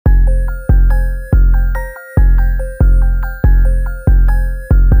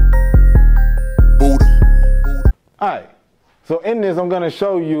All right. So in this, I'm going to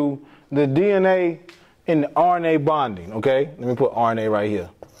show you the DNA and the RNA bonding, okay? Let me put RNA right here.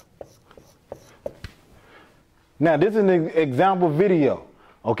 Now, this is an example video,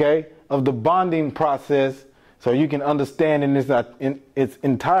 okay, of the bonding process so you can understand in its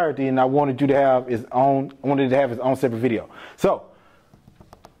entirety, and I wanted you to have its own separate video. So,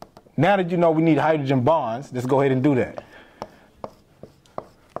 now that you know we need hydrogen bonds, let's go ahead and do that.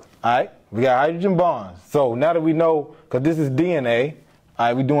 All right, we got hydrogen bonds. So now that we know, because this is DNA, all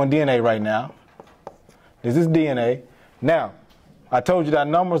right, we're doing DNA right now. This is DNA. Now, I told you that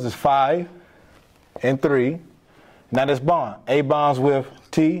numbers is 5 and 3. Now this bond. A bonds with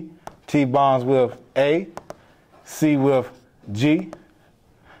T, T bonds with A, C with G,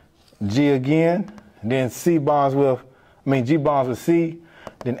 G again, then G bonds with C,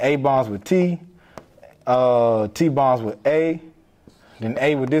 then A bonds with T, T bonds with A, then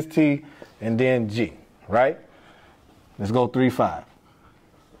A with this T, and then G, right? Let's go 3, 5.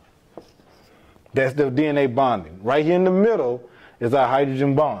 That's the DNA bonding. Right here in the middle is our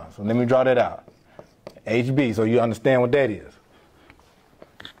hydrogen bond. So let me draw that out. HB, so you understand what that is.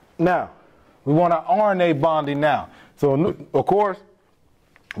 Now, we want our RNA bonding now. So, of course,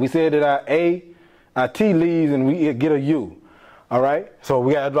 we said that our T leaves and we get a U. All right? So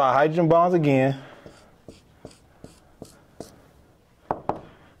we got to draw hydrogen bonds again.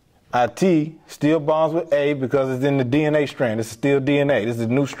 Our T still bonds with A because it's in the DNA strand. This is still DNA. This is a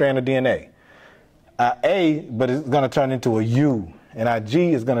new strand of DNA. Our A, but it's going to turn into a U. And our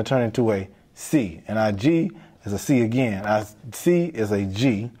G is going to turn into a C. And our G is a C again. Our C is a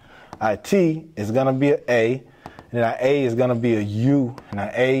G. Our T is going to be an A. And then our A is going to be a U. And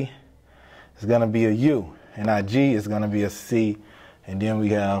our A is going to be a U. And our G is going to be a C. And then we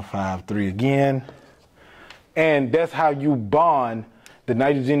have 5, 3 again. And that's how you bond the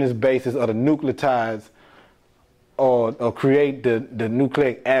nitrogenous bases or the nucleotides or create the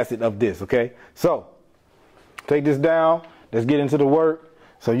nucleic acid of this, okay? So, take this down. Let's get into the work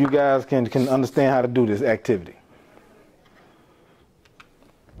so you guys can understand how to do this activity.